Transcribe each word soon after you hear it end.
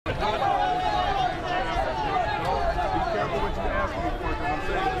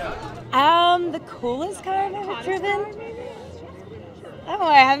coolest car I've ever driven? Oh,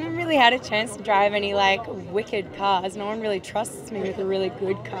 I haven't really had a chance to drive any like wicked cars. No one really trusts me with a really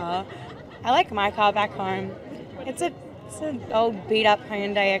good car. I like my car back home. It's an old beat up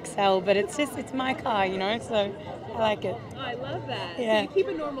Hyundai XL, but it's my car, you know, so I like it. Oh, I love that. Yeah. So you keep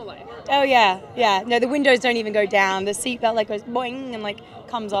a normal life. Oh yeah. No, the windows don't even go down. The seatbelt like goes boing and like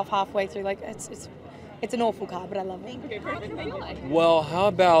comes off halfway through. Like it's an awful car, but I love it. Okay, perfect. Thank you. Well, how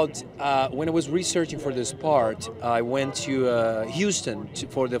about when I was researching for this part, I went to Houston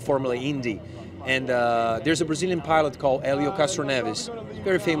for the Formula Indy. And there's a Brazilian pilot called Helio Castroneves,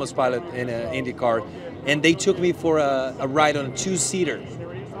 very famous pilot in IndyCar. And they took me for a ride on a two-seater.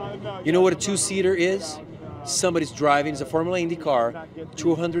 You know what a two-seater is? Somebody's driving, it's a Formula Indy car,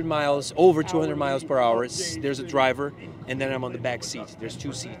 200 miles, over 200 miles per hour. There's a driver, and then I'm on the back seat. There's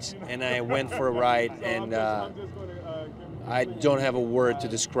two seats. And I went for a ride, and I don't have a word to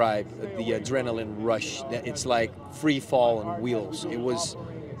describe the adrenaline rush. It's like free fall on wheels. It was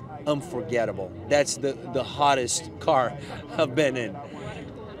unforgettable. That's the hottest car I've been in.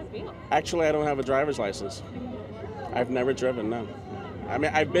 Actually, I don't have a driver's license. I've never driven, no. I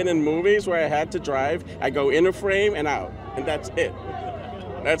mean, I've been in movies where I had to drive. I go in a frame and out, and that's it.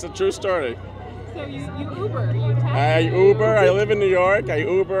 That's a true story. So you Uber, you taxi? I Uber. I live in New York. I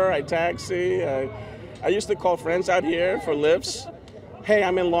Uber. I taxi. I used to call friends out here for lifts. Hey,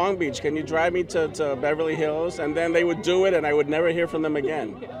 I'm in Long Beach. Can you drive me to Beverly Hills? And then they would do it, and I would never hear from them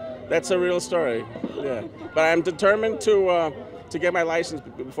again. That's a real story. Yeah. But I'm determined to get my license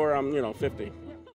before I'm, 50.